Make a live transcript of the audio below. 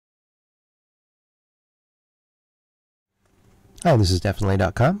Hi, this is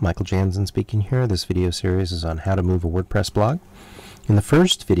Definitely.com. Michael Jansen speaking here. This video series is on how to move a WordPress blog. In the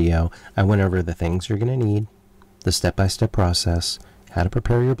first video, I went over the things you're going to need, the step-by-step process, how to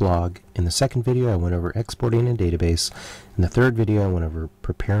prepare your blog. In the second video, I went over exporting a database. In the third video, I went over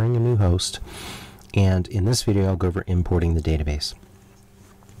preparing a new host. And in this video, I'll go over importing the database.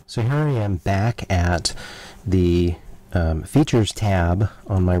 So here I am back at the Features tab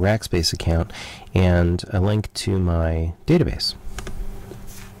on my Rackspace account and a link to my database.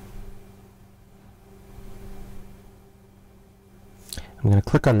 I'm going to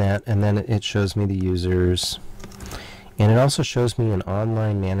click on that, and then it shows me the users, and it also shows me an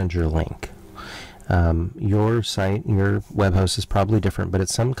online manager link. Your site, your web host is probably different, but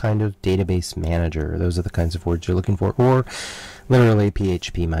it's some kind of database manager. Those are the kinds of words you're looking for, or literally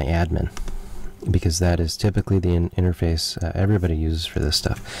PHP my admin, because that is typically the interface everybody uses for this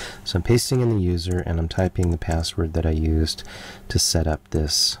stuff. So I'm pasting in the user and I'm typing the password that I used to set up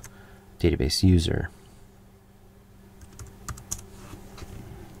this database user.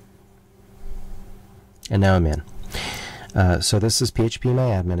 And now I'm in. So this is PHP my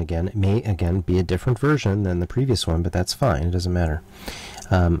admin again. It may again be a different version than the previous one, but that's fine. It doesn't matter.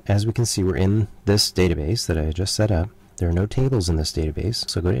 As we can see, we're in this database that I just set up. There are no tables in this database,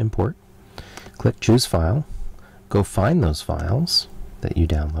 so go to Import. Click Choose File. Go find those files that you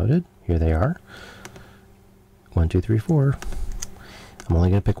downloaded. Here they are. 1, 2, 3, 4. I'm only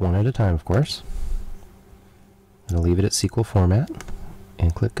going to pick one at a time, of course. I'm going to leave it at SQL format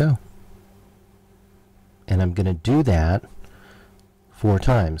and click Go. And I'm going to do that 4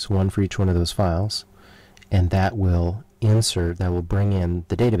 times, one for each one of those files, and that will bring in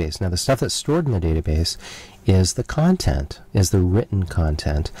the database. Now the stuff that's stored in the database is the content, is the written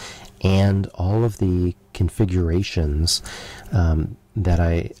content, and all of the configurations that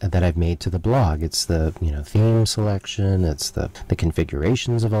I've made to the blog. It's the theme selection, it's the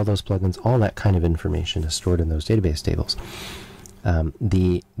configurations of all those plugins, all that kind of information is stored in those database tables.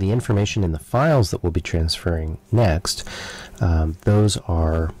 The information in the files that we'll be transferring next, those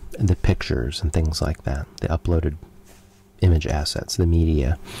are the pictures and things like that, the uploaded image assets, the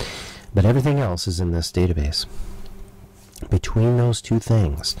media. But everything else is in this database. Between those two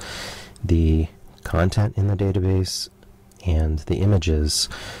things, the content in the database and the images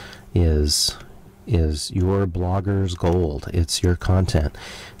is your blogger's gold. It's your content.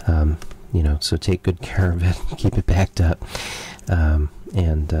 So take good care of it, keep it backed up,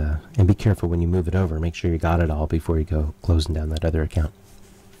 and be careful when you move it over. Make sure you got it all before you go closing down that other account.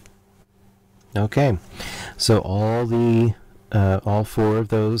 Okay, so all 4 of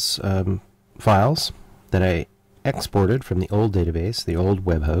those files that I exported from the old database, the old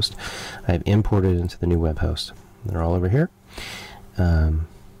web host, I've imported into the new web host. They're all over here, and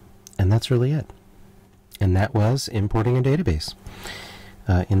that's really it. And that was importing a database.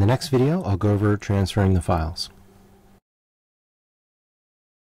 In the next video, I'll go over transferring the files.